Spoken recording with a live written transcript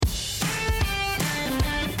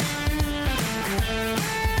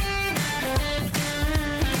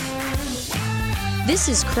This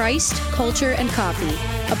is Christ, Culture, and Coffee,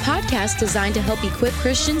 a podcast designed to help equip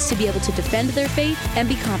Christians to be able to defend their faith and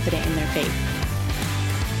be confident in their faith.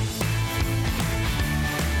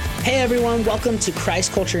 Hey everyone, welcome to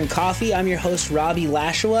Christ, Culture, and Coffee. I'm your host, Robbie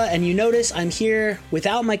Lashua, and you notice I'm here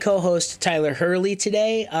without my co-host, Tyler Hurley,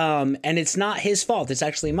 today, and it's not his fault. It's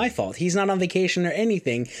actually my fault. He's not on vacation or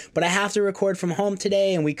anything, but I have to record from home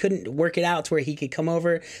today, and we couldn't work it out to where he could come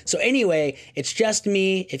over. So anyway, it's just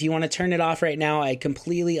me. If you want to turn it off right now, I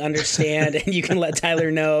completely understand, and you can let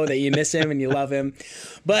Tyler know that you miss him and you love him.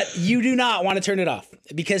 But you do not want to turn it off,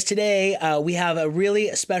 because today we have a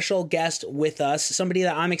really special guest with us, somebody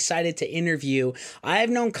that I'm excited to interview. I've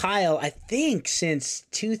known Kyle, I think, since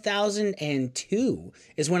 2002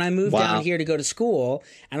 is when I moved down here to go to school,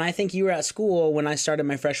 and I think you were at school when I started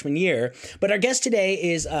my freshman year. But our guest today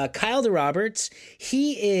is Kyle DeRoberts.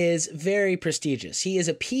 He is very prestigious. He is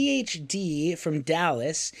a PhD from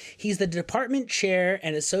Dallas. He's the department chair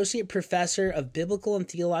and associate professor of biblical and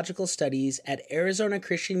theological studies at Arizona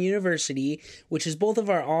Christian University, which is both of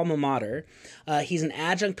our alma mater. He's an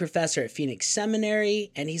adjunct professor at Phoenix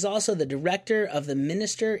Seminary, and he's also the director of the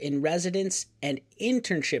Minister in Residence and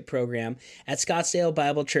Internship program at Scottsdale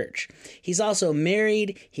Bible Church. He's also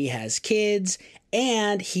married, he has kids,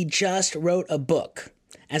 and he just wrote a book.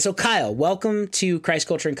 And so, Kyle, welcome to Christ,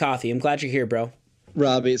 Culture, and Coffee. I'm glad you're here, bro.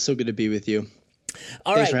 Robbie, it's so good to be with you.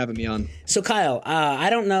 Thanks for having me on. So, Kyle, I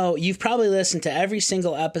don't know, you've probably listened to every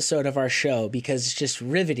single episode of our show because it's just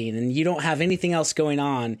riveting and you don't have anything else going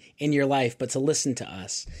on in your life but to listen to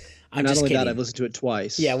us. I'm Not just only kidding. that, I've listened to it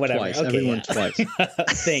twice. Yeah, whatever. Twice. Okay, Everyone yeah. twice.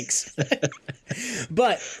 Thanks.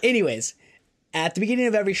 But anyways, at the beginning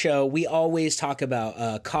of every show, we always talk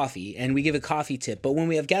about coffee, and we give a coffee tip. But when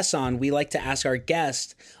we have guests on, we like to ask our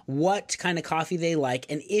guests what kind of coffee they like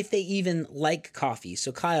and if they even like coffee.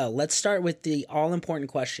 So, Kyle, let's start with the all-important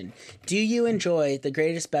question. Do you enjoy the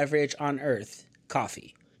greatest beverage on earth,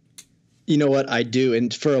 coffee? You know what? I do.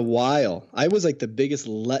 And for a while, I was like the biggest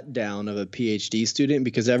letdown of a PhD student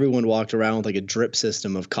because everyone walked around with like a drip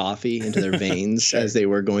system of coffee into their veins Sure. as they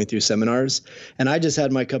were going through seminars. And I just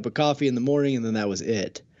had my cup of coffee in the morning and then that was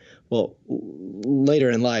it. Well,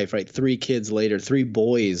 later in life, right? 3 kids later, 3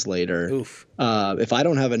 boys later. Oof. If I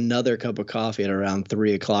don't have another cup of coffee at around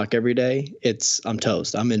 3 o'clock every day, I'm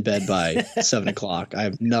toast. I'm in bed by 7 o'clock. I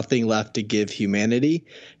have nothing left to give humanity.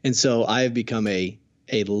 And so I have become a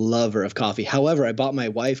lover of coffee. However, I bought my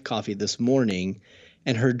wife coffee this morning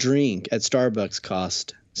and her drink at Starbucks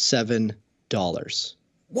cost $7.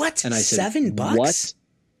 What? And I said, $7? What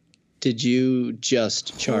did you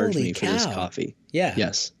just charge Holy me for this cow. coffee? Yeah.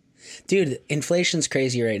 Yes. Dude, inflation's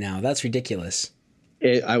crazy right now. That's ridiculous.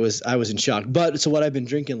 I was in shock. But so what I've been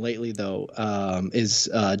drinking lately though is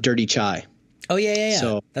dirty chai. Oh yeah.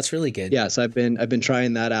 So that's really good. Yes, I've been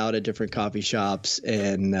trying that out at different coffee shops,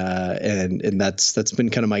 and that's been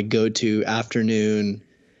kind of my go-to afternoon.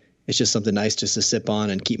 It's just something nice just to sip on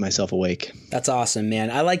and keep myself awake. That's awesome,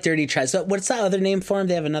 man. I like dirty chai. So what's that other name for them?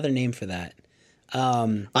 They have another name for that. I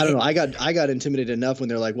don't know. I got intimidated enough when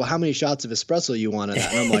they're like, "Well, how many shots of espresso you want of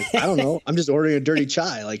that?" And I'm like, "I don't know. I'm just ordering a dirty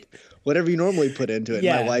chai, like whatever you normally put into it."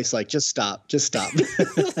 Yeah. And my wife's like, "Just stop."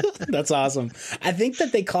 That's awesome. I think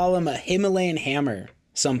that they call them a Himalayan hammer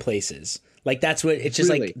some places. Like that's what it's just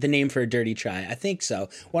Really? like the name for a dirty chai. I think so.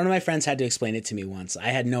 One of my friends had to explain it to me once. I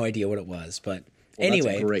had no idea what it was, but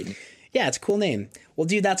anyway. That's great. Yeah, it's a cool name. Well,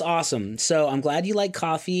 dude, that's awesome. So I'm glad you like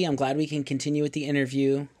coffee. I'm glad we can continue with the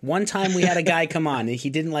interview. One time we had a guy come on and he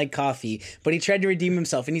didn't like coffee, but he tried to redeem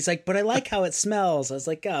himself. And he's like, but I like how it smells. I was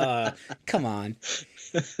like, come on.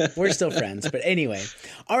 We're still friends. But anyway.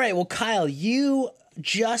 All right. Well, Kyle, you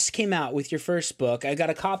just came out with your first book. I got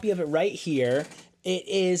a copy of it right here. It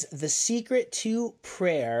is The Secret to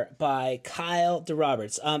Prayer by Kyle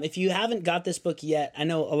DeRoberts. If you haven't got this book yet, I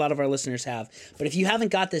know a lot of our listeners have, but if you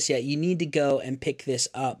haven't got this yet, you need to go and pick this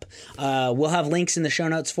up. We'll have links in the show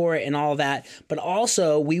notes for it and all that, but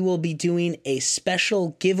also we will be doing a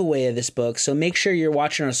special giveaway of this book, so make sure you're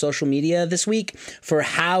watching our social media this week for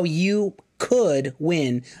how you could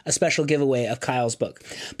win a special giveaway of Kyle's book.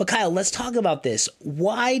 But Kyle, let's talk about this.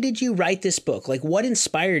 Why did you write this book? Like, what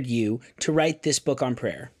inspired you to write this book on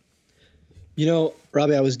prayer? You know,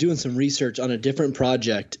 Robbie, I was doing some research on a different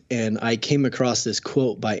project and I came across this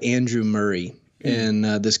quote by Andrew Murray. And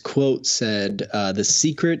this quote said, "The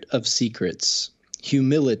secret of secrets,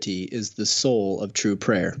 humility is the soul of true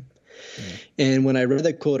prayer." And when I read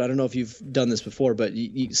that quote, I don't know if you've done this before, but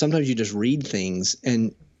sometimes you just read things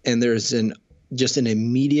and there's just an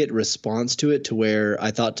immediate response to it, to where I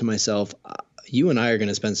thought to myself, you and I are going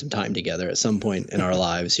to spend some time together at some point in our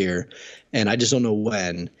lives here. And I just don't know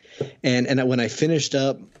when. And when I finished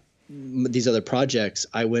up these other projects,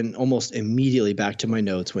 I went almost immediately back to my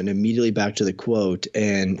notes, went immediately back to the quote,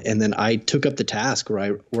 and then I took up the task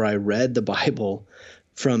where I read the Bible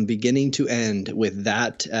from beginning to end with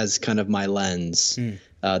that as kind of my lens.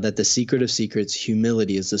 That the secret of secrets,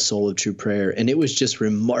 humility, is the soul of true prayer. And it was just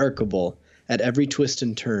remarkable at every twist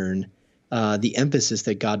and turn, the emphasis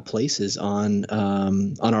that God places on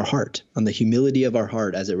our heart, on the humility of our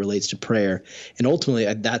heart as it relates to prayer. And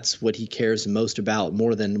ultimately, that's what he cares most about,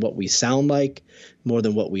 more than what we sound like, more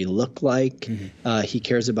than what we look like. He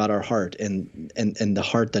cares about our heart and the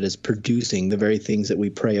heart that is producing the very things that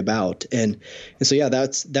we pray about. And so, yeah,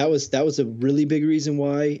 that was a really big reason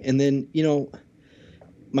why. And then,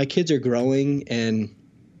 my kids are growing, and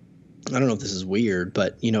I don't know if this is weird,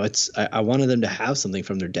 but I wanted them to have something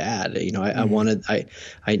from their dad.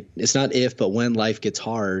 It's not if, but when life gets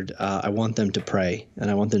hard, I want them to pray, and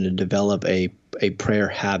I want them to develop a prayer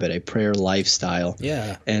habit, a prayer lifestyle.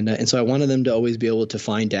 Yeah. And so I wanted them to always be able to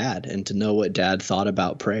find dad and to know what dad thought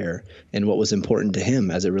about prayer and what was important to him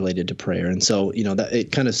as it related to prayer. And so, that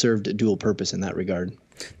it kind of served a dual purpose in that regard.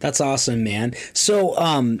 That's awesome, man. So,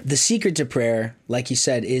 the secret to prayer, like you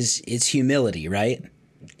said, is humility, right?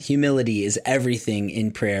 Humility is everything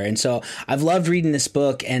in prayer. And so I've loved reading this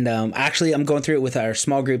book, and actually I'm going through it with our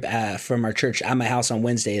small group from our church at my house on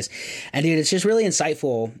Wednesdays. And dude, it's just really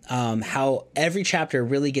insightful how every chapter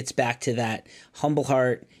really gets back to that humble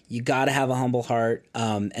heart. You got to have a humble heart.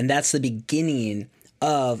 And that's the beginning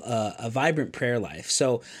of a vibrant prayer life.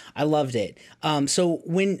 So I loved it. So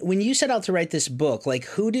when you set out to write this book, like,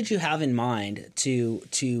 who did you have in mind to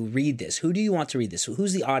read this? Who do you want to read this?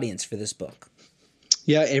 Who's the audience for this book?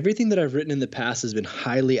 Yeah, everything that I've written in the past has been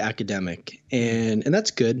highly academic, and that's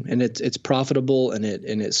good, and it's profitable, and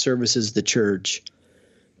it services the church.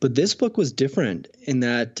 But this book was different in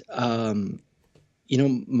that,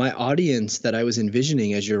 my audience that I was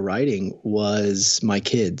envisioning as you're writing was my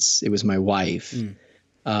kids. It was my wife.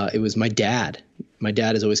 It was my dad. My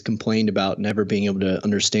dad has always complained about never being able to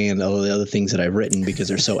understand all the other things that I've written because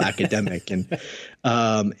they're so academic, and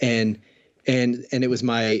it was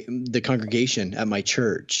the congregation at my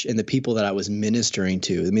church and the people that I was ministering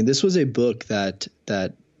to. I mean, this was a book that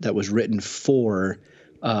was written for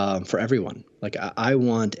everyone. Like, I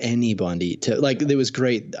want anybody to, like, it was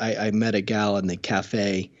great. I met a gal in the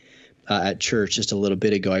cafe at church just a little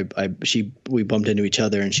bit ago. We bumped into each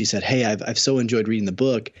other, and she said, "Hey, I've so enjoyed reading the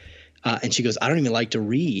book." And she goes, "I don't even like to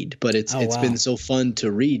read, but it's been so fun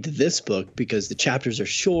to read this book because the chapters are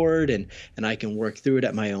short and I can work through it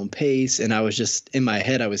at my own pace." And I was just, in my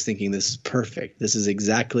head, I was thinking, this is perfect. This is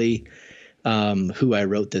exactly who I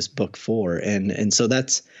wrote this book for. And so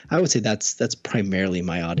I would say that's primarily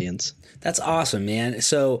my audience. That's awesome, man.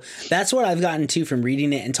 So that's what I've gotten to from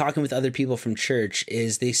reading it and talking with other people from church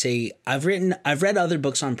is they say, I've read other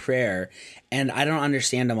books on prayer and I don't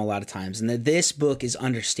understand them a lot of times. And that this book is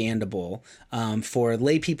understandable for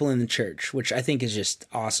lay people in the church, which I think is just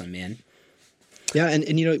awesome, man. Yeah. And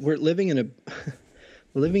we're living in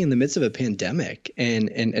the midst of a pandemic,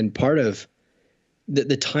 and part of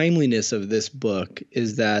the timeliness of this book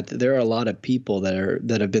is that there are a lot of people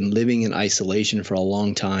that have been living in isolation for a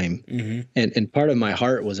long time. Mm-hmm. And part of my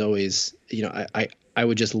heart was always, I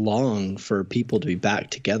would just long for people to be back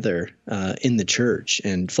together in the church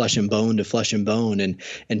and flesh and bone to flesh and bone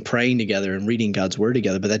and praying together and reading God's word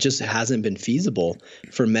together. But that just hasn't been feasible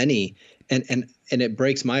for many. And it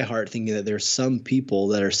breaks my heart thinking that there's some people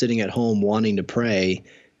that are sitting at home wanting to pray,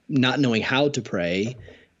 not knowing how to pray.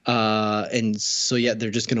 And so yet they're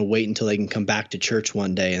just going to wait until they can come back to church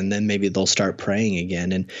one day, and then maybe they'll start praying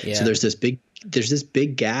again. And so there's this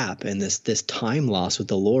big gap and this time loss with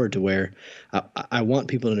the Lord, to where I want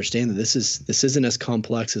people to understand that this isn't as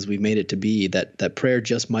complex as we've made it to be, that prayer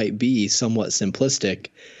just might be somewhat simplistic.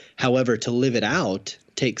 However, to live it out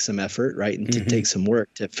takes some effort, right? And to take some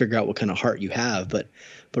work to figure out what kind of heart you have. But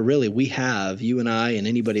really, we have, you and I and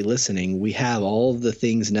anybody listening, we have all the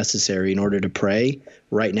things necessary in order to pray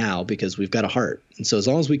right now because we've got a heart. And so as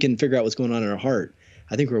long as we can figure out what's going on in our heart,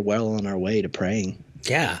 I think we're well on our way to praying.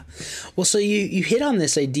 Yeah. Well, so you hit on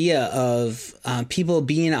this idea of people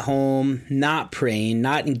being at home, not praying,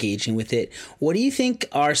 not engaging with it. What do you think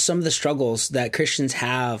are some of the struggles that Christians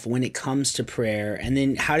have when it comes to prayer? And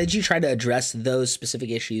then how did you try to address those specific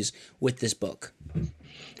issues with this book?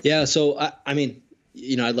 Yeah. So, I mean,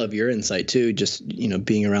 I love your insight too, just,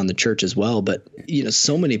 being around the church as well. But,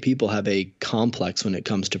 so many people have a complex when it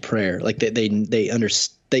comes to prayer. Like they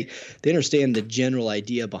understand the general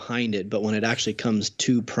idea behind it. But when it actually comes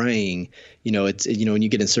to praying, it's, when you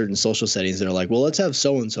get in certain social settings, they're like, well, let's have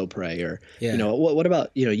so-and-so pray, or, what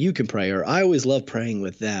about, you can pray, or I always love praying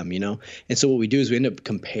with them, And so what we do is we end up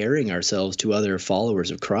comparing ourselves to other followers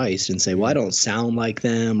of Christ and say, well, I don't sound like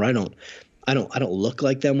them, or I don't look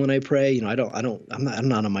like them when I pray. I'm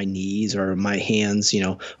not on my knees, or my hands,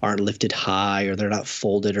 aren't lifted high, or they're not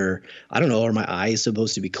folded, or I don't know, are my eyes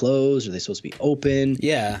supposed to be closed? Are they supposed to be open?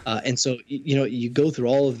 Yeah. And so, you go through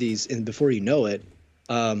all of these, and before you know it,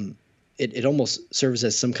 it almost serves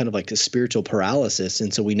as some kind of like a spiritual paralysis.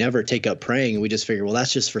 And so we never take up praying, and we just figure, well,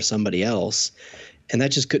 that's just for somebody else. And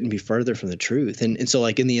that just couldn't be further from the truth. And so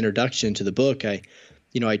like in the introduction to the book, I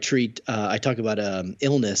talk about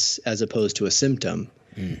illness as opposed to a symptom.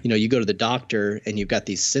 You go to the doctor and you've got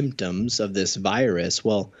these symptoms of this virus.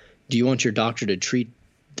 Well, do you want your doctor to treat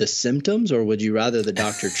the symptoms, or would you rather the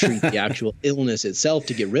doctor treat the actual illness itself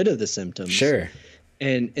to get rid of the symptoms? Sure.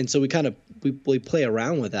 And so we play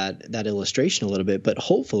around with that illustration a little bit, but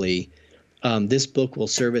hopefully this book will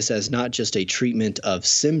serve us as not just a treatment of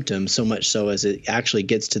symptoms, so much so as it actually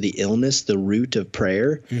gets to the illness, the root of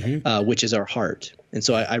prayer, which is our heart. And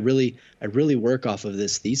so I really work off of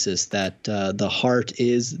this thesis that the heart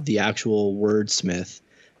is the actual wordsmith,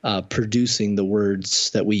 producing the words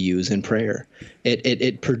that we use in prayer.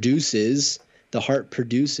 The heart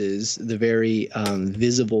produces the very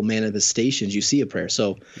visible manifestations you see of prayer.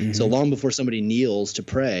 So long before somebody kneels to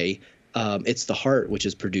pray, it's the heart which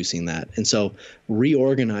is producing that. And so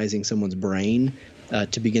reorganizing someone's brain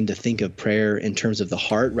to begin to think of prayer in terms of the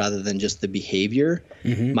heart rather than just the behavior.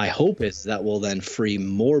 My hope is that will then free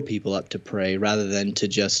more people up to pray rather than to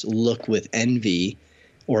just look with envy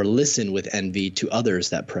or listen with envy to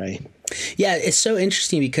others that pray. Yeah, it's so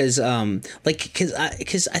interesting because I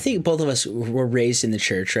think both of us were raised in the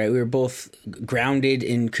church, right? We were both grounded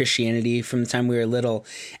in Christianity from the time we were little,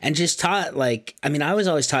 and just taught, I was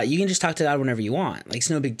always taught you can just talk to God whenever you want. Like, it's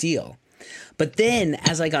no big deal. But then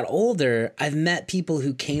as I got older, I've met people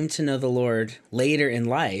who came to know the Lord later in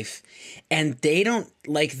life, and they don't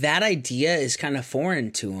that idea is kind of foreign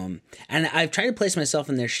to them. And I've tried to place myself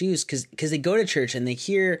in their shoes because they go to church and they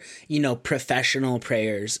hear, professional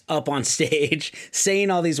prayers up on stage saying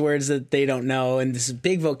all these words that they don't know and this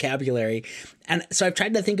big vocabulary. And so I've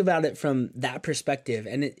tried to think about it from that perspective,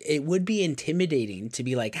 and it would be intimidating to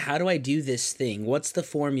be like, how do I do this thing? What's the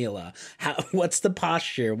formula? What's the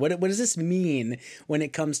posture? What does this mean when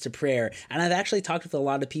it comes to prayer? And I've actually talked with a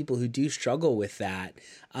lot of people who do struggle with that,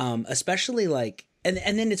 especially and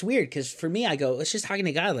then it's weird because for me, I go, let's just talking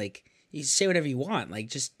to God. You say whatever you want,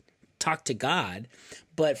 just talk to God.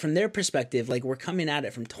 But from their perspective, we're coming at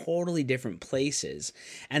it from totally different places.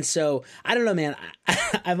 And so I don't know, man,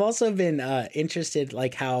 I've also been interested,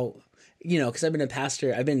 how, because I've been a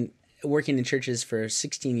pastor, I've been working in churches for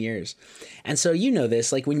 16 years. And so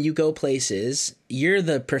this, when you go places, you're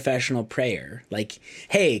the professional prayer.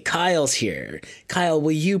 Hey, Kyle's here. Kyle,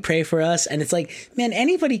 will you pray for us? And it's man,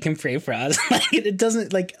 anybody can pray for us. It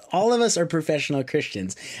doesn't, all of us are professional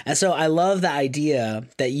Christians. And so I love the idea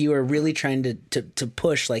that you are really trying to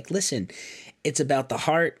push, listen, it's about the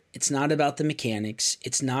heart. It's not about the mechanics.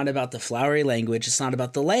 It's not about the flowery language. It's not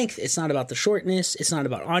about the length. It's not about the shortness. It's not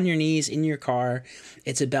about on your knees in your car.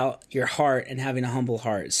 It's about your heart and having a humble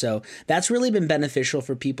heart. So that's really been beneficial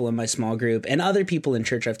for people in my small group and other people in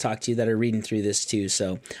church I've talked to that are reading through this too.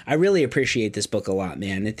 So I really appreciate this book a lot,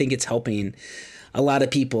 man. I think it's helping a lot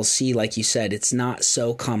of people see, like you said, it's not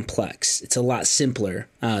so complex. It's a lot simpler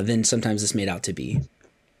than sometimes it's made out to be.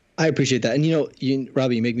 I appreciate that. And,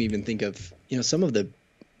 Robbie, you make me even think of,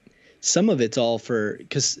 some of it's all for,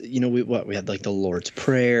 because, we had the Lord's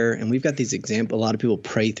Prayer, and we've got these examples. A lot of people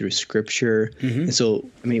pray through scripture. And so,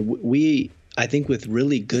 I think with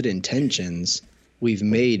really good intentions, we've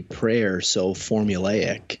made prayer so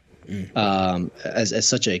formulaic as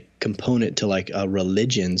such a component to a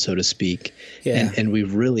religion, so to speak. Yeah. And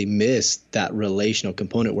we've really missed that relational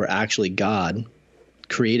component where actually God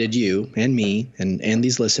created you and me and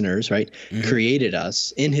these listeners, right? Created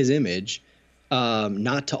us in his image,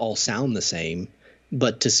 not to all sound the same,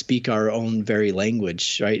 but to speak our own very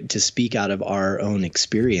language, right? To speak out of our own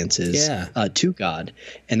experiences to God.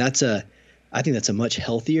 And I think that's a much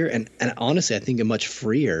healthier and honestly, I think a much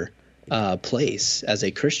freer place as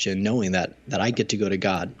a Christian, knowing that I get to go to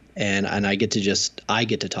God and I get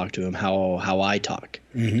to talk to him how I talk.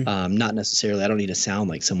 Not necessarily, I don't need to sound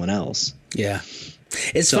like someone else. Yeah.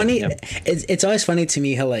 It's funny. Yeah. It's always funny to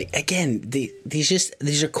me how, like, again,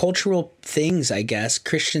 these are cultural things, I guess,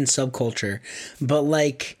 Christian subculture. But,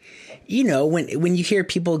 like, you know, when you hear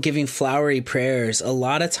people giving flowery prayers, a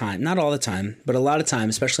lot of time, not all the time, but a lot of time,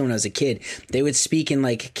 especially when I was a kid, they would speak in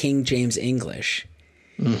like King James English.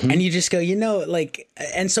 Mm-hmm. And you just go, you know, like,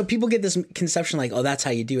 and so people get this conception like, oh, that's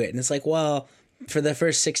how you do it. And it's like, well, for the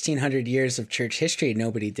first 1600 years of church history,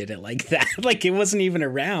 nobody did it like that. Like, it wasn't even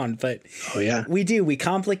around. But we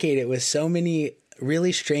complicate it with so many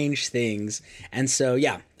really strange things. And so,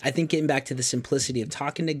 yeah, I think getting back to the simplicity of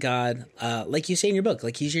talking to God, like you say in your book,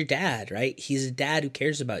 like he's your dad, right? He's a dad who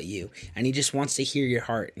cares about you, and he just wants to hear your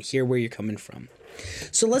heart and hear where you're coming from.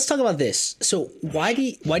 So let's talk about this. So why do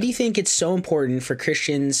you think it's so important for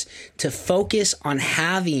Christians to focus on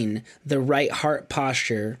having the right heart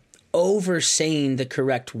posture over saying the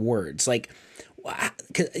correct words? Like,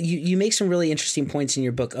 you make some really interesting points in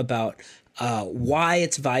your book about why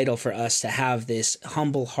it's vital for us to have this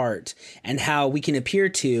humble heart, and how we can appear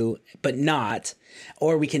to but not,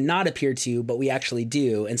 or we can not appear to but we actually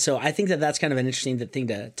do. And so I think that that's kind of an interesting thing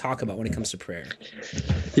to talk about when it comes to prayer.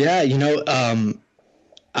 Yeah, you know,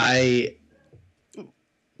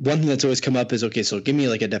 one thing that's always come up is, okay, so give me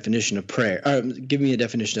like a definition of prayer, or give me a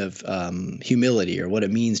definition of humility, or what it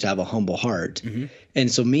means to have a humble heart. Mm-hmm. And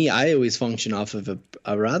so I always function off of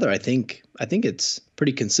a rather, I think it's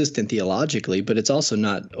pretty consistent theologically, but it's also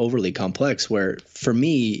not overly complex, where for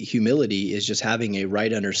me, humility is just having a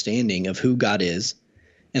right understanding of who God is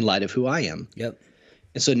in light of who I am. Yep.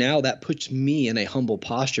 And so now that puts me in a humble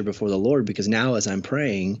posture before the Lord, because now as I'm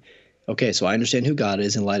praying, okay, so I understand who God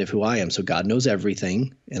is in light of who I am. So God knows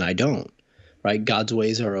everything and I don't, right? God's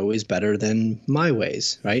ways are always better than my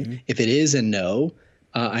ways, right? Mm-hmm. If it is a no,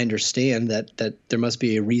 I understand that there must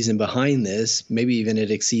be a reason behind this. Maybe even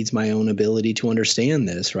it exceeds my own ability to understand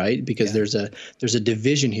this, right? Because there's a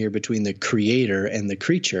division here between the creator and the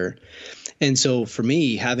creature. And so for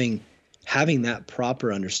me, having that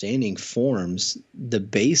proper understanding forms the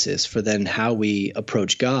basis for then how we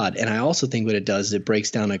approach God. And I also think what it does is it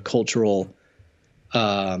breaks down a cultural,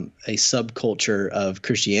 a subculture of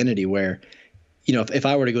Christianity where, you know, if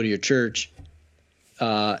I were to go to your church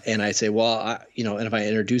and I say, well, and if I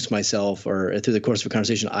introduce myself, or through the course of a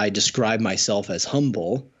conversation, I describe myself as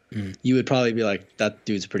humble, you would probably be like, that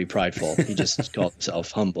dude's pretty prideful. He just called himself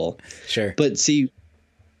humble. Sure. But see,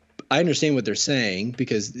 I understand what they're saying,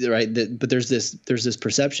 because but there's this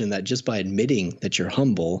perception that just by admitting that you're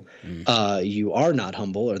humble, you are not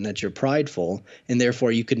humble, and that you're prideful, and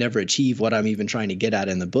therefore you could never achieve what I'm even trying to get at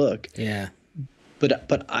in the book. Yeah. But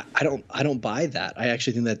I don't buy that. I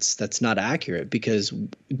actually think that's not accurate, because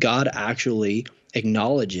God actually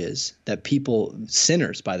acknowledges that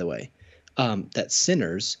sinners, by the way, that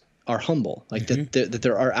sinners are humble, like that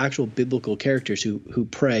there are actual biblical characters who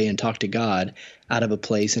pray and talk to God out of a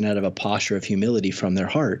place and out of a posture of humility from their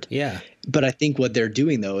heart. Yeah. But I think what they're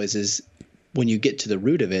doing though is when you get to the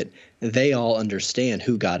root of it, they all understand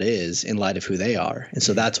who God is in light of who they are. And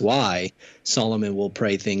so that's why Solomon will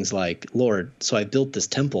pray things like, Lord, so I built this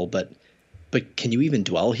temple, but can you even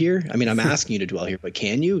dwell here? I mean, I'm asking you to dwell here, but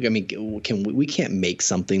can you? I mean, we can't make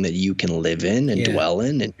something that you can live in and dwell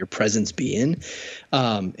in and your presence be in.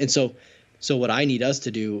 And so what I need us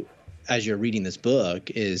to do as you're reading this book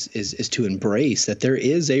is to embrace that there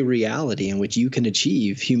is a reality in which you can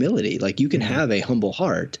achieve humility. Like, you can have a humble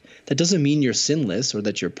heart. That doesn't mean you're sinless or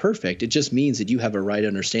that you're perfect. It just means that you have a right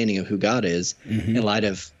understanding of who God is in light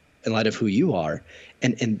of who you are.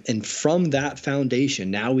 And from that foundation,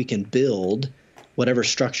 now we can build whatever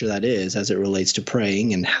structure that is as it relates to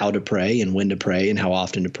praying, and how to pray and when to pray and how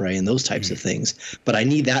often to pray and those types of things. But I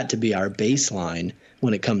need that to be our baseline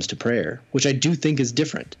when it comes to prayer, which I do think is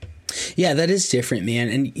different. Yeah, that is different, man.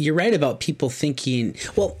 And you're right about people thinking,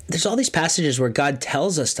 well, there's all these passages where God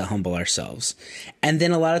tells us to humble ourselves. And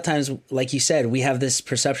then a lot of times, like you said, we have this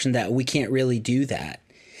perception that we can't really do that.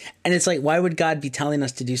 And it's like, why would God be telling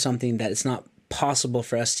us to do something that it's not possible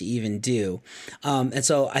for us to even do? And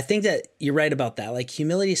so I think that you're right about that. Like,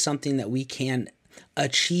 humility is something that we can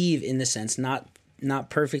achieve in the sense, not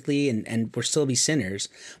perfectly, and we'll still be sinners,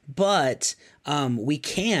 but we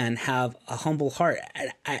can have a humble heart.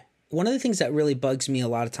 One of the things that really bugs me a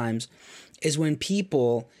lot of times is when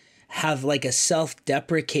people have like a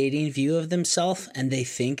self-deprecating view of themselves and they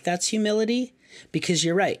think that's humility, because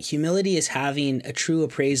you're right. Humility is having a true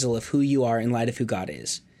appraisal of who you are in light of who God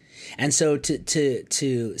is. And so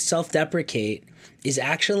to self-deprecate is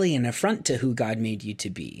actually an affront to who God made you to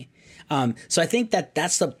be. So I think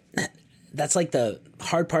that's like the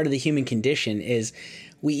hard part of the human condition is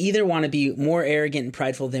we either want to be more arrogant and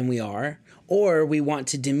prideful than we are, or we want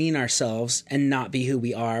to demean ourselves and not be who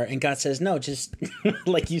we are. And God says, no, just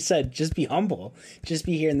like you said, just be humble, just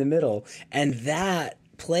be here in the middle. And that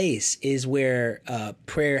place is where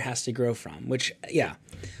prayer has to grow from, which, yeah,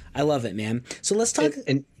 I love it, man. So let's talk.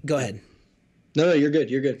 And go ahead. No, you're good.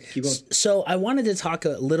 You're good. Keep going. So I wanted to talk a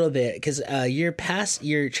little bit because your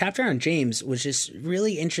chapter on James was just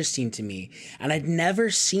really interesting to me. And I'd never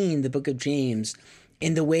seen the book of James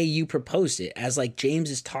in the way you proposed it, as like James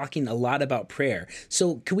is talking a lot about prayer.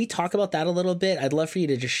 So can we talk about that a little bit? I'd love for you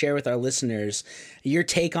to just share with our listeners your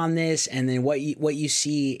take on this and then what you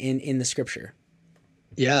see in the scripture.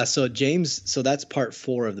 Yeah, so James, so that's part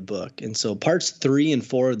 4 of the book. And so parts 3 and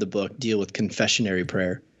 4 of the book deal with confessionary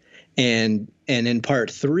prayer. And in part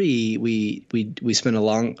 3, we spend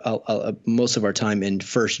most of our time in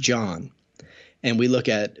 1 John. And we look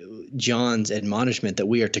at John's admonishment that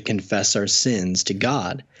we are to confess our sins to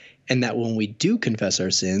God, and that when we do confess our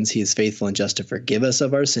sins, he is faithful and just to forgive us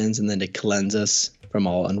of our sins and then to cleanse us from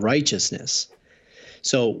all unrighteousness.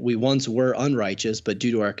 So we once were unrighteous, but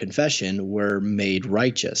due to our confession, we're made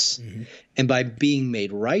righteous. Mm-hmm. And by being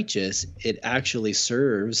made righteous, it actually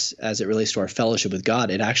serves, as it relates to our fellowship with God,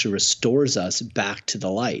 it actually restores us back to the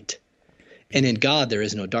light. And in God, there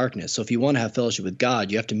is no darkness. So if you want to have fellowship with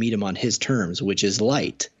God, you have to meet him on his terms, which is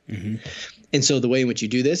light. Mm-hmm. And so the way in which you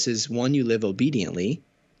do this is, 1, you live obediently,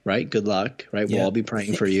 right? Good luck, right? We'll all be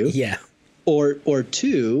praying for you. Yeah. Or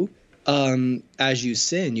 2, as you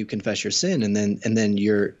sin, you confess your sin, and then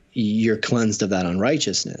you're cleansed of that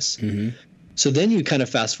unrighteousness. Mm-hmm. So then you kind of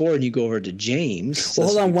fast forward and you go over to James. Well,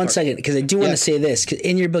 hold on one second, because I do want to say this. 'Cause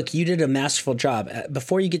in your book, you did a masterful job.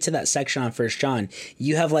 Before you get to that section on 1 John,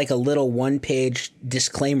 you have like a little 1-page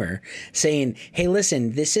disclaimer saying, hey,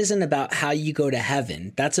 listen, this isn't about how you go to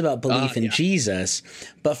heaven. That's about belief in Jesus.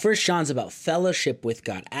 But 1 John's about fellowship with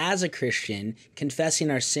God. As a Christian,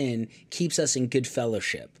 confessing our sin keeps us in good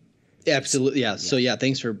fellowship. Absolutely. Yeah. So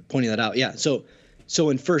thanks for pointing that out. Yeah. So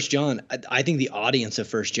in 1 John, I think the audience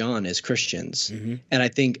of 1 John is Christians. Mm-hmm. And I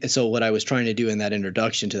think, so what I was trying to do in that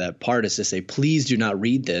introduction to that part is to say, please do not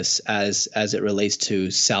read this as it relates to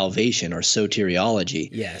salvation or soteriology.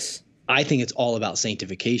 Yes. I think it's all about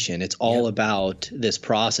sanctification. It's all about this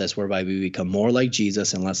process whereby we become more like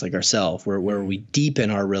Jesus and less like ourselves, where we deepen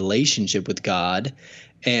our relationship with God.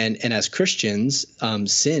 And as Christians,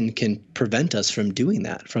 sin can prevent us from doing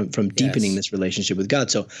that, from deepening this relationship with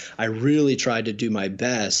God. So I really tried to do my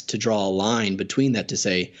best to draw a line between that, to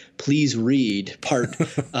say, please read part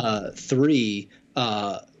 3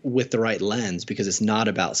 with the right lens, because it's not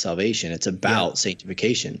about salvation. It's about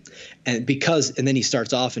sanctification. And then he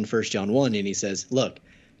starts off in 1 John 1 and he says, look,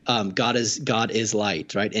 God is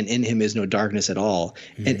light, right? And in him is no darkness at all.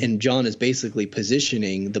 Mm-hmm. And John is basically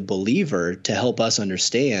positioning the believer to help us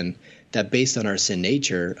understand that based on our sin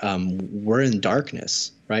nature, we're in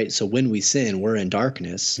darkness, right? So when we sin, we're in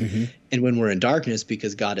darkness. Mm-hmm. And when we're in darkness,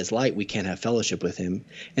 because God is light, we can't have fellowship with him.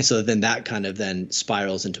 And so then that kind of then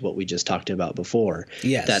spirals into what we just talked about before.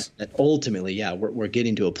 Yes. That ultimately, we're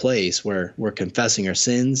getting to a place where we're confessing our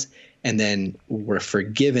sins, and then we're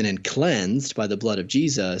forgiven and cleansed by the blood of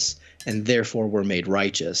Jesus, and therefore we're made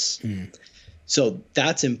righteous. Mm. So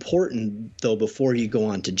that's important, though, before you go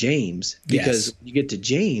on to James, because when you get to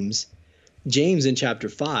James in chapter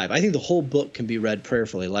 5, I think the whole book can be read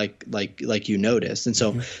prayerfully, like you noticed. And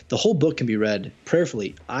so the whole book can be read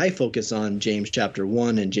prayerfully. I focus on James chapter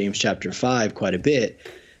 1 and James chapter 5 quite a bit.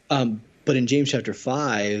 But in James chapter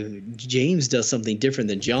 5, James does something different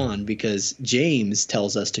than John, because James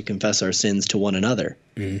tells us to confess our sins to one another.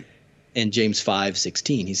 Mm. In James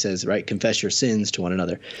 5:16, he says, right, confess your sins to one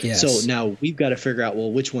another. Yes. So now we've got to figure out,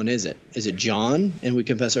 well, which one is it? Is it John and we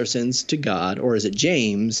confess our sins to God, or is it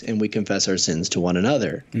James and we confess our sins to one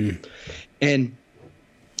another? Mm. And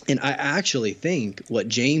I actually think what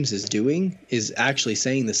James is doing is actually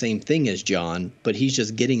saying the same thing as John, but he's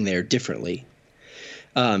just getting there differently.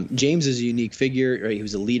 James is a unique figure, right? He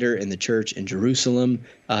was a leader in the church in Jerusalem.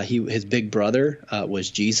 His big brother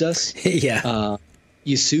was Jesus. Yeah.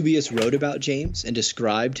 Eusebius wrote about James and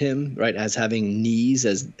described him, right, as having knees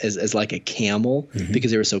as like a camel,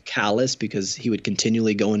 because they were so callous, because he would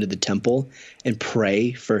continually go into the temple and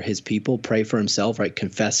pray for his people, pray for himself, right,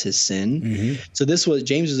 confess his sin. Mm-hmm. So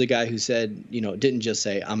James was a guy who said, didn't just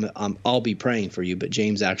say, I'll be praying for you, but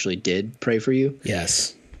James actually did pray for you.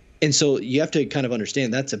 Yes. And so you have to kind of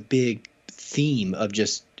understand that's a big theme of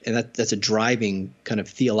and that's a driving kind of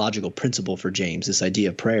theological principle for James, this idea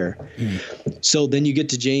of prayer. Mm. So then you get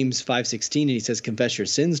to James 5:16 and he says, confess your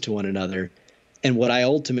sins to one another. And what I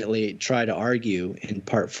ultimately try to argue in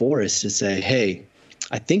part 4 is to say, hey,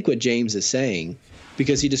 I think what James is saying,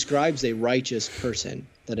 because he describes a righteous person,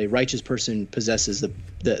 that a righteous person possesses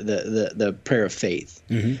the prayer of faith.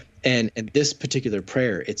 And this particular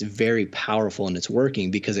prayer, it's very powerful and it's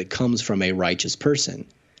working because it comes from a righteous person.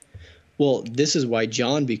 Well, this is why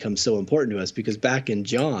John becomes so important to us, because back in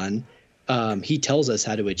John, he tells us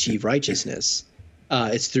how to achieve righteousness.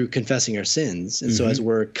 It's through confessing our sins. And so as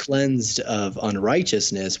we're cleansed of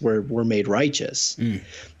unrighteousness, we're made righteous.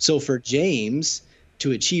 So for James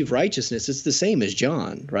to achieve righteousness, it's the same as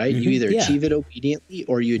John, right? You either achieve it obediently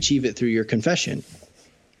or you achieve it through your confession.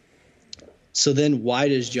 So then why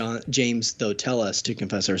does James, though, tell us to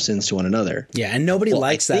confess our sins to one another? Yeah, and nobody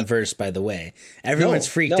likes that verse, by the way. Everyone's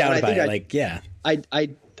freaked out about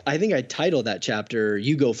it. I think I titled that chapter,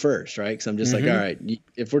 "You Go First," right? Because I'm just like, all right,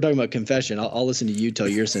 if we're talking about confession, I'll listen to you tell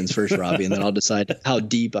your sins first, Robbie, and then I'll decide how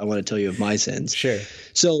deep I want to tell you of my sins. Sure.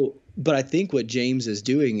 So, but I think what James is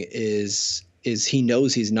doing is he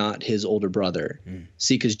knows he's not his older brother.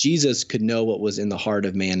 See, because Jesus could know what was in the heart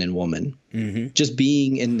of man and woman. Just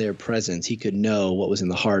being in their presence, he could know what was in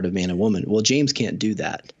the heart of man and woman. Well, James can't do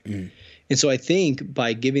that. And so I think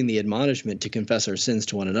by giving the admonishment to confess our sins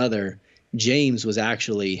to one another, James was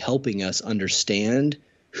actually helping us understand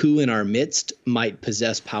who in our midst might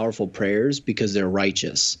possess powerful prayers because they're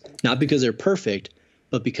righteous, not because they're perfect,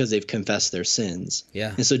 but because they've confessed their sins.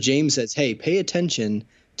 Yeah. And so James says, hey, pay attention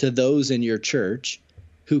to those in your church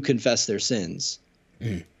who confess their sins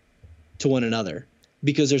to one another,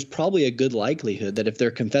 because there's probably a good likelihood that if they're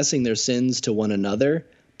confessing their sins to one another,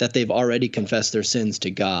 that they've already confessed their sins to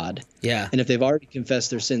God. Yeah. And if they've already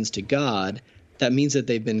confessed their sins to God, that means that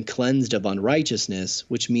they've been cleansed of unrighteousness,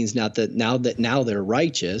 which means now they're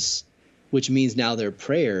righteous, which means now their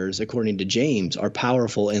prayers, according to James, are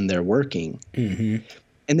powerful in their working.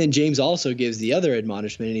 And then James also gives the other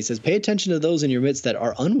admonishment, and he says, pay attention to those in your midst that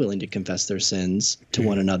are unwilling to confess their sins to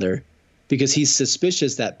one another, because he's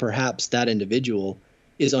suspicious that perhaps that individual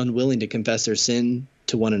is unwilling to confess their sin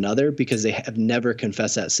to one another because they have never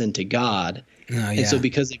confessed that sin to God. And so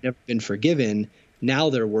because they've never been forgiven, now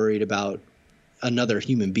they're worried about another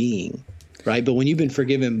human being, right? But when you've been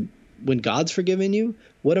forgiven, when God's forgiven you,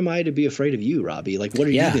 what am I to be afraid of you, Robbie? Like, what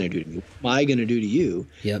are you going to do to me? What am I going to do to you?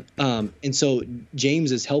 Yep. And so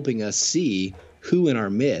James is helping us see who in our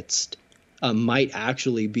midst might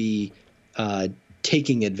actually be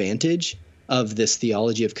taking advantage of this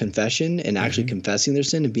theology of confession and actually confessing their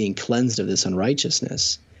sin and being cleansed of this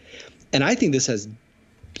unrighteousness. And I think this has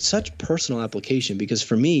such personal application, because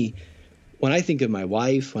for me, when I think of my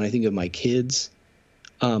wife, when I think of my kids,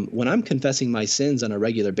 when I'm confessing my sins on a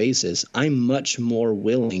regular basis, I'm much more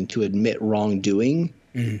willing to admit wrongdoing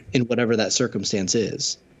in whatever that circumstance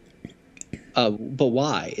is. But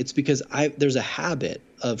why? It's because there's a habit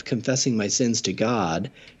of confessing my sins to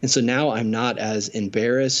God. And so now I'm not as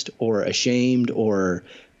embarrassed or ashamed, or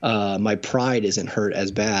my pride isn't hurt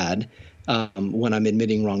as bad when I'm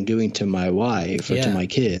admitting wrongdoing to my wife or to my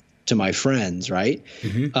kid, to my friends, right?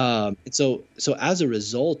 And so as a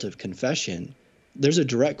result of confession, there's a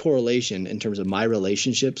direct correlation in terms of my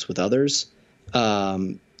relationships with others,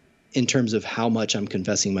 in terms of how much I'm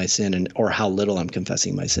confessing my sin or how little I'm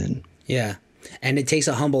confessing my sin. Yeah. And it takes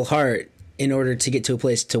a humble heart in order to get to a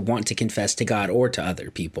place to want to confess to God or to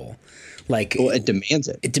other people. Like, well, it demands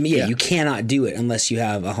it. You cannot do it unless you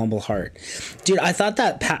have a humble heart. Dude, I thought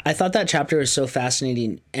that chapter was so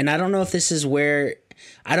fascinating. And I don't know if this is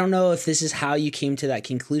how you came to that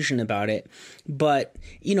conclusion about it, but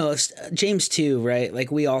James 2, right?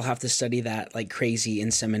 Like, we all have to study that like crazy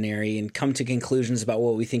in seminary and come to conclusions about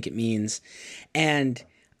what we think it means. And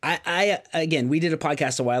I again, we did a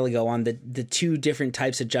podcast a while ago on the two different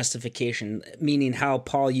types of justification, meaning how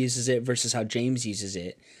Paul uses it versus how James uses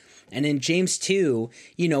it. And in James 2,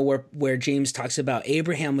 where James talks about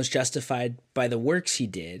Abraham was justified by the works he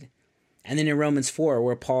did. And then in Romans 4,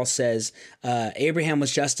 where Paul says, Abraham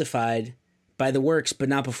was justified by the works, but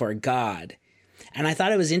not before God. And I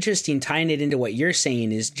thought it was interesting tying it into what you're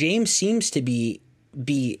saying is James seems to be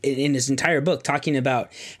in his entire book talking about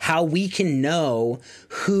how we can know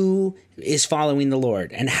who is following the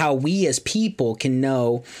Lord and how we as people can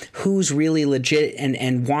know who's really legit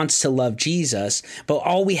and wants to love Jesus. But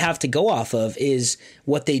all we have to go off of is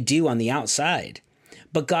what they do on the outside.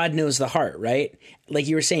 But God knows the heart, right? Like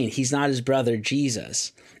you were saying, he's not his brother,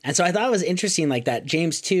 Jesus. And so I thought it was interesting, like that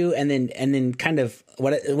James 2, and then kind of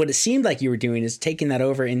what it seemed like you were doing is taking that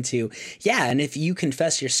over into, and if you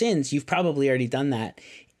confess your sins, you've probably already done that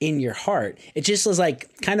in your heart. It just was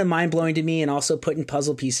like kind of mind blowing to me, and also putting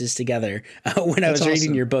puzzle pieces together when I was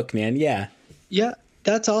reading your book, man. Yeah. Yeah,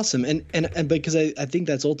 that's awesome. And because I think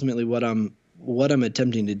that's ultimately what I'm what I'm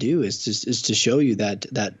attempting to do is to show you that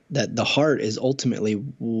the heart is ultimately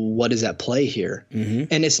what is at play here.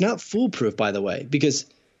 And it's not foolproof, by the way, because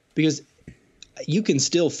you can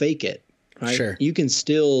still fake it, right? Sure. You can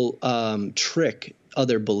still trick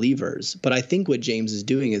other believers. But I think what James is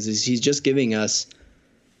doing is he's just giving us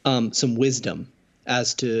some wisdom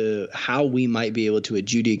as to how we might be able to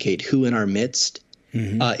adjudicate who in our midst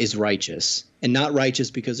is righteous, and not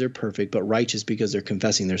righteous because they're perfect, but righteous because they're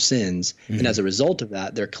confessing their sins. And as a result of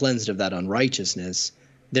that, they're cleansed of that unrighteousness.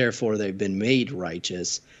 Therefore, they've been made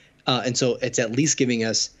righteous. And so it's at least giving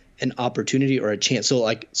us an opportunity or a chance. So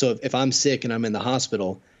if I'm sick and I'm in the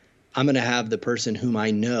hospital, I'm going to have the person whom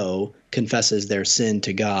I know confesses their sin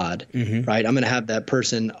to God, right? I'm going to have that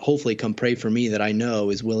person hopefully come pray for me that I know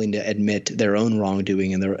is willing to admit their own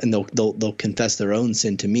wrongdoing, and they'll confess their own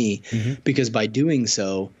sin to me, because by doing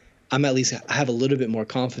so, I'm at least have a little bit more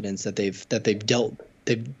confidence that they've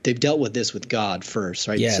dealt with this with God first,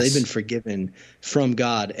 right? Yes. So they've been forgiven from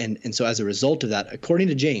God, and so as a result of that, according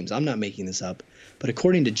to James, I'm not making this up, but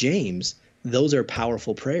according to James, those are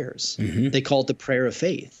powerful prayers. They call it the prayer of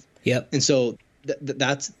faith. Yep. And so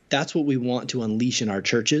that's what we want to unleash in our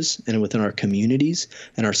churches and within our communities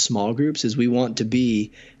and our small groups, is we want to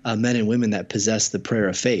be men and women that possess the prayer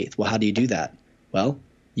of faith. Well, how do you do that? Well,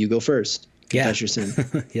 you go first. Confess your sin.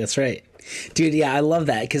 That's right. Dude, yeah, I love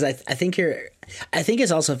that, because I think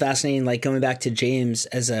it's also fascinating, like going back to James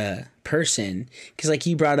as a person, because like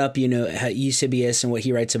you brought up, Eusebius and what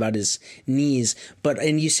he writes about his knees, but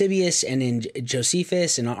in Eusebius and in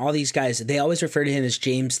Josephus and all these guys, they always refer to him as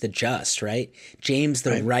James the Just, right? James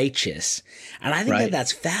the Righteous. And I think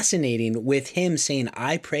that's fascinating, with him saying,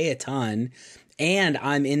 I pray a ton, and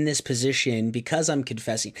I'm in this position because I'm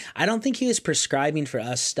confessing. I don't think he was prescribing for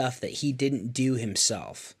us stuff that he didn't do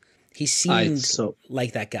himself. He seemed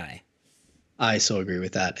like that guy. I so agree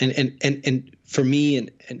with that. And for me,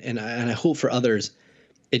 and I hope for others,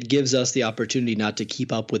 it gives us the opportunity not to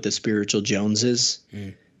keep up with the spiritual Joneses.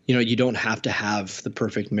 You don't have to have the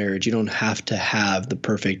perfect marriage. You don't have to have the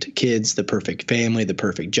perfect kids, the perfect family, the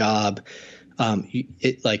perfect job.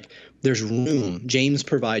 There's room. James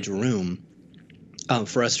provides room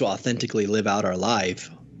for us to authentically live out our life,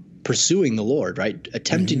 pursuing the Lord, right?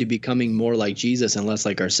 Attempting to becoming more like Jesus and less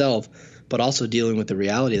like ourselves, but also dealing with the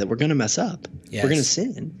reality that we're going to mess up. Yes. We're going to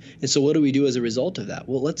sin. And so what do we do as a result of that?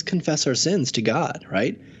 Well, let's confess our sins to God,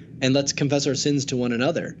 right? And let's confess our sins to one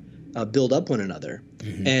another, build up one another.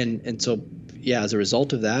 And so, yeah, as a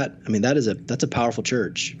result of that, I mean, that's a powerful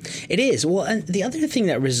church. It is. Well, and the other thing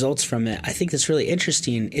that results from it, I think that's really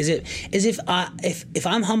interesting, is if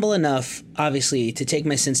I'm humble enough, obviously, to take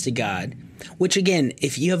my sins to God, which again,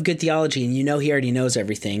 if you have good theology and he already knows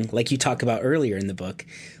everything, like you talk about earlier in the book,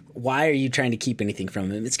 why are you trying to keep anything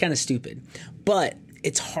from him? It's kind of stupid. But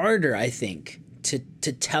it's harder, I think, to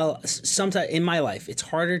tell, sometimes in my life, it's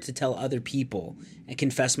harder to tell other people and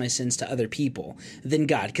confess my sins to other people than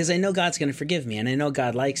God, because I know God's going to forgive me and I know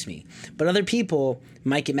God likes me. But other people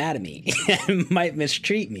might get mad at me and might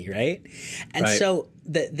mistreat me, right? And so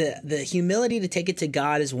the humility to take it to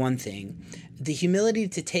God is one thing. The humility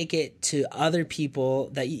to take it to other people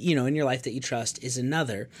that in your life that you trust is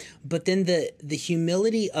another. But then the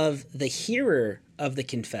humility of the hearer of the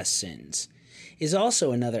confessed sins is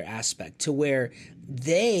also another aspect, to where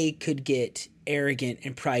they could get arrogant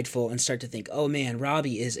and prideful and start to think, oh man,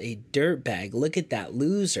 Robbie is a dirtbag. Look at that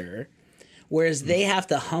loser. Whereas they have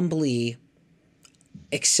to humbly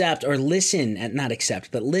accept or listen, not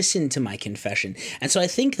accept, but listen to my confession. And so I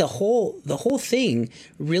think the whole thing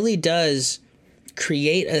really does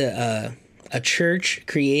create a church,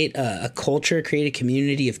 create a culture, create a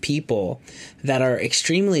community of people that are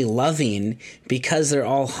extremely loving, because they're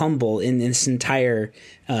all humble in this entire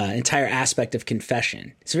aspect of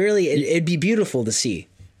confession. It's really, it'd be beautiful to see.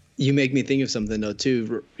 You make me think of something though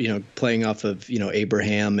too, playing off of,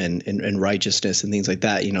 Abraham and righteousness and things like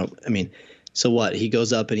that, I mean, so what? He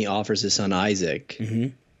goes up and he offers his son Isaac.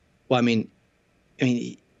 Well, I mean,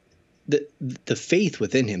 the faith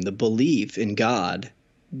within him, the belief in God,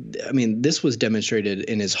 I mean, this was demonstrated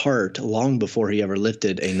in his heart long before he ever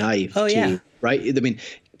lifted a knife. Right? I mean,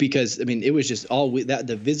 because it was just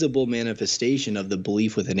the visible manifestation of the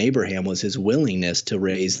belief within Abraham was his willingness to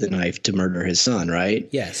raise the knife to murder his son, right?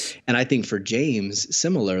 Yes. And I think for James,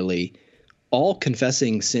 similarly, all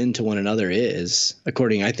confessing sin to one another is,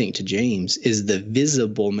 according, I think, to James, is the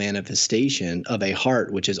visible manifestation of a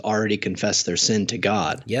heart which has already confessed their sin to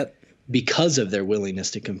God. Yep. Because of their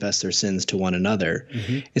willingness to confess their sins to one another.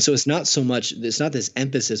 And so it's not this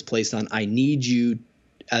emphasis placed on, I need you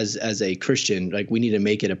as a Christian, like we need to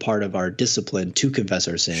make it a part of our discipline to confess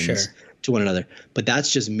our sins to one another. But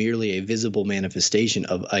that's just merely a visible manifestation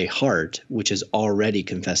of a heart which has already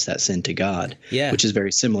confessed that sin to God, which is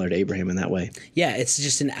very similar to Abraham in that way. Yeah, it's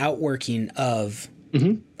just an outworking of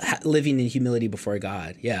living in humility before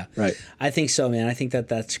God. Yeah, right. I think so, man. I think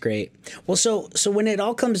that's great. Well, so when it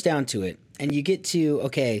all comes down to it, and you get to,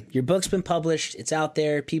 okay, your book's been published, it's out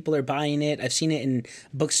there, people are buying it. I've seen it in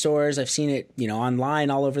bookstores, I've seen it, online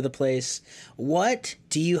all over the place. What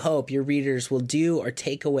do you hope your readers will do or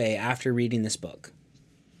take away after reading this book?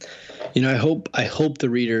 I hope the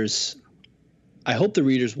readers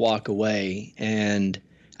walk away, and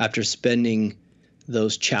after spending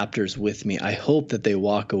those chapters with me, I hope that they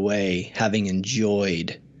walk away having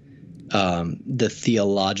enjoyed the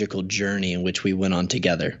theological journey in which we went on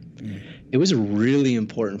together. It was really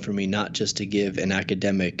important for me not just to give an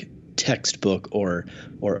academic textbook or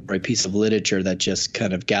a piece of literature that just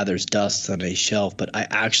kind of gathers dust on a shelf, but I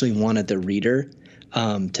actually wanted the reader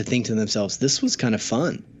to think to themselves, this was kind of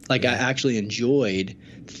fun. Like I actually enjoyed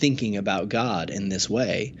thinking about God in this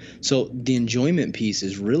way. So the enjoyment piece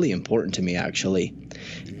is really important to me, actually,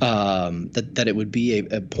 that it would be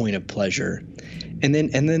a point of pleasure. And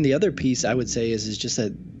then the other piece I would say is just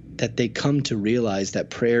that they come to realize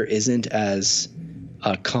that prayer isn't as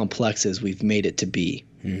complex as we've made it to be.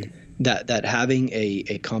 That having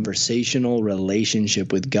a conversational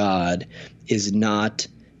relationship with God is not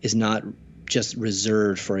just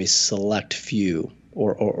reserved for a select few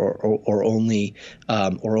or only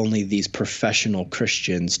these professional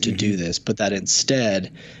Christians to do this, but that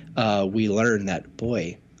instead we learn that,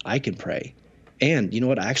 boy, I can pray. And you know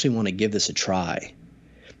what? I actually want to give this a try.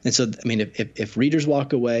 And so, I mean, if readers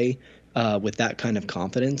walk away with that kind of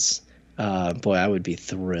confidence, boy, I would be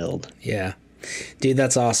thrilled. Yeah. Dude,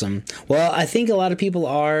 that's awesome. Well, I think a lot of people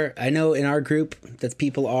are. I know in our group that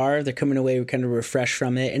people are. They're coming away kind of refreshed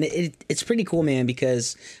from it. And it's pretty cool, man,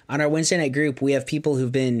 because on our Wednesday night group, we have people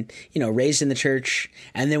who've been, raised in the church.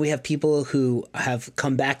 And then we have people who have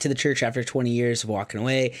come back to the church after 20 years of walking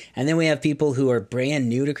away. And then we have people who are brand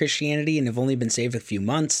new to Christianity and have only been saved a few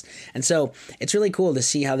months. And so it's really cool to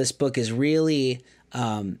see how this book is really...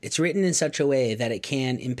 it's written in such a way that it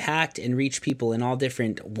can impact and reach people in all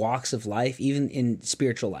different walks of life, even in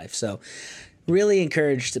spiritual life. So really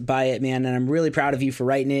encouraged by it, man. And I'm really proud of you for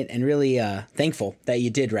writing it and really thankful that you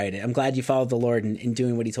did write it. I'm glad you followed the Lord in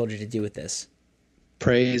doing what he told you to do with this.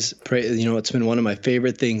 Praise. It's been one of my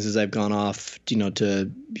favorite things as I've gone off, to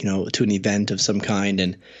an event of some kind,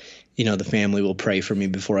 and, the family will pray for me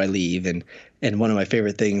before I leave. And one of my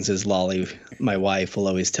favorite things is Lolly, my wife, will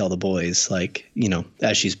always tell the boys,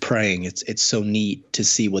 as she's praying, it's so neat to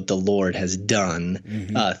see what the Lord has done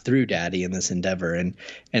through Daddy in this endeavor. And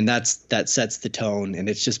that sets the tone. And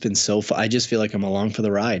it's just been so fun. I just feel like I'm along for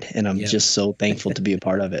the ride, and I'm just so thankful to be a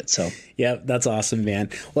part of it. So, yep, that's awesome, man.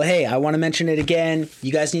 Well, hey, I want to mention it again.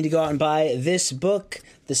 You guys need to go out and buy this book,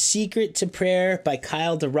 The Secret to Prayer by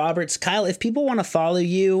Kyle DeRoberts. Kyle, if people want to follow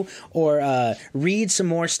you or read some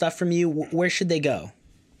more stuff from you, where should they go?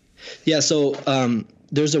 Yeah, so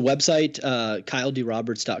there's a website,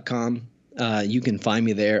 kyleDRoberts.com. You can find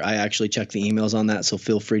me there. I actually check the emails on that, so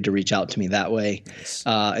feel free to reach out to me that way. Nice.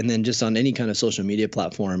 And then just on any kind of social media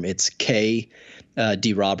platform, it's KD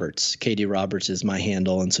Roberts. KD Roberts is my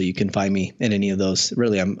handle, and so you can find me in any of those.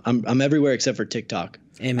 Really, I'm everywhere except for TikTok.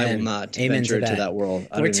 Amen. I will not venture into that world.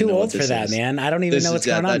 We're too old for that, man. I don't even know what's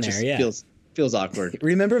going on there. Yeah. Feels awkward.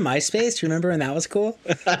 Remember MySpace? Remember when that was cool?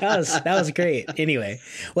 That was great. Anyway,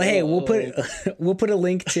 well, hey, we'll put a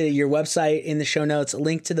link to your website in the show notes, a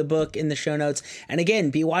link to the book in the show notes, and again,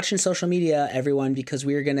 be watching social media, everyone, because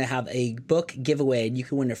we're going to have a book giveaway, and you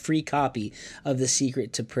can win a free copy of The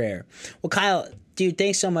Secret to Prayer. Well, Kyle, dude,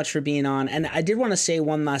 thanks so much for being on, and I did want to say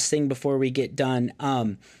one last thing before we get done,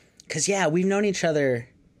 because we've known each other,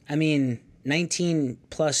 19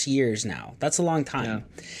 plus years now. That's a long time.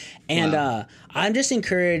 Yeah. And wow. I'm just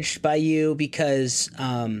encouraged by you because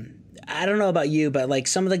I don't know about you, but like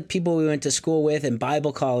some of the people we went to school with in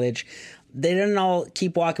Bible college, they didn't all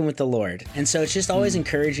keep walking with the Lord. And so it's just always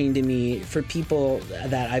encouraging to me for people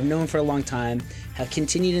that I've known for a long time, have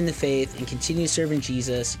continued in the faith and continue serving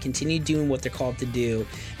Jesus, continue doing what they're called to do.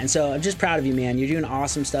 And so I'm just proud of you, man. You're doing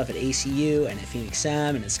awesome stuff at ACU and at Phoenix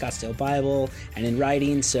Sem and at Scottsdale Bible and in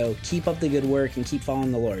writing. So keep up the good work and keep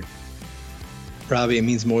following the Lord. Robbie, it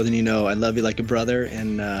means more than you know. I love you like a brother,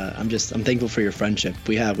 and I'm thankful for your friendship.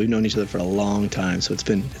 We've known each other for a long time, so it's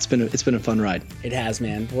been a fun ride. It has,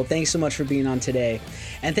 man. Well, thanks so much for being on today,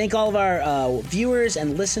 and thank all of our viewers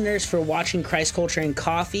and listeners for watching Christ Culture and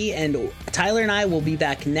Coffee. And Tyler and I will be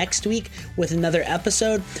back next week with another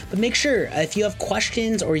episode. But make sure if you have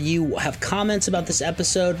questions or you have comments about this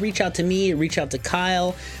episode, reach out to me, reach out to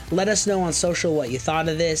Kyle. Let us know on social what you thought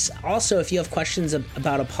of this. Also, if you have questions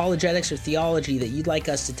about apologetics or theology that you'd like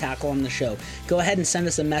us to tackle on the show, go ahead and send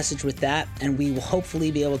us a message with that, and we will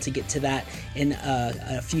hopefully be able to get to that in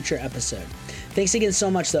a future episode. Thanks again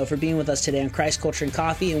so much, though, for being with us today on Christ Culture and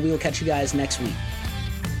Coffee, and we will catch you guys next week.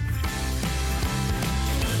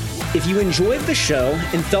 If you enjoyed the show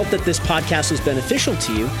and felt that this podcast was beneficial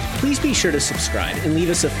to you, please be sure to subscribe and leave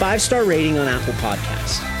us a 5-star rating on Apple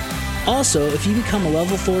Podcasts. Also, if you become a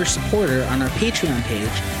Level 4 supporter on our Patreon page,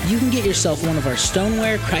 you can get yourself one of our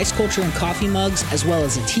stoneware Christ Culture and Coffee mugs, as well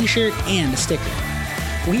as a t-shirt and a sticker.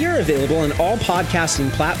 We are available on all podcasting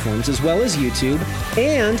platforms as well as YouTube,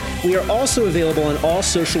 and we are also available on all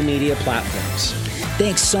social media platforms.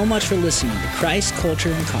 Thanks so much for listening to Christ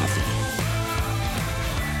Culture and Coffee.